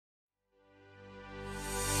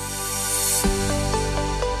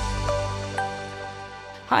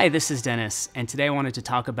Hi, this is Dennis, and today I wanted to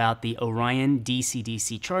talk about the Orion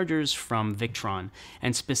DC-DC chargers from Victron.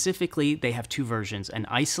 And specifically, they have two versions, an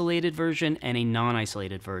isolated version and a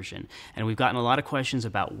non-isolated version. And we've gotten a lot of questions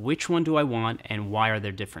about which one do I want and why are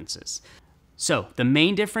there differences. So the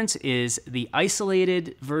main difference is the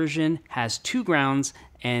isolated version has 2 grounds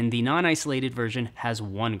and the non-isolated version has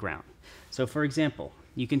 1 ground. So for example,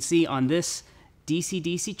 you can see on this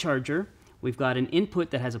DC-DC charger, we've got an input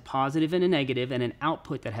that has a positive and a negative and an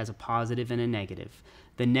output that has a positive and a negative.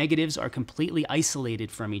 The negatives are completely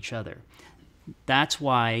isolated from each other. That's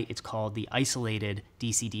why it's called the isolated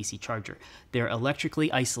DC-DC charger. They're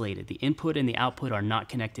electrically isolated. The input and the output are not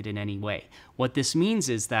connected in any way. What this means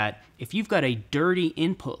is that if you've got a dirty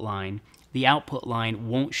input line, the output line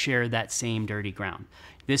won't share that same dirty ground.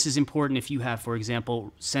 This is important if you have, for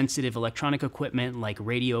example, sensitive electronic equipment like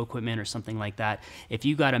radio equipment or something like that. If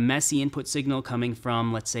you've got a messy input signal coming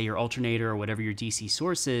from, let's say, your alternator or whatever your DC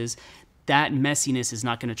source is, that messiness is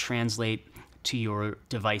not going to translate to your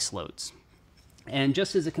device loads. And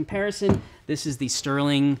just as a comparison, this is the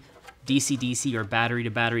Sterling DC-DC or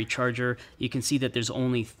battery-to-battery charger. You can see that there's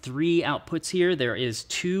only 3 outputs here. There is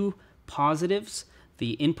 2 positives,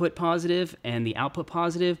 the input positive and the output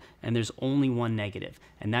positive, and there's only 1 negative.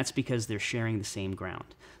 And that's because they're sharing the same ground.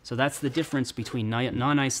 So that's the difference between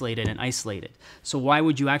non-isolated and isolated. So why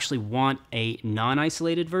would you actually want a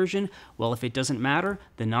non-isolated version? Well, if it doesn't matter,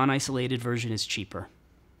 the non-isolated version is cheaper.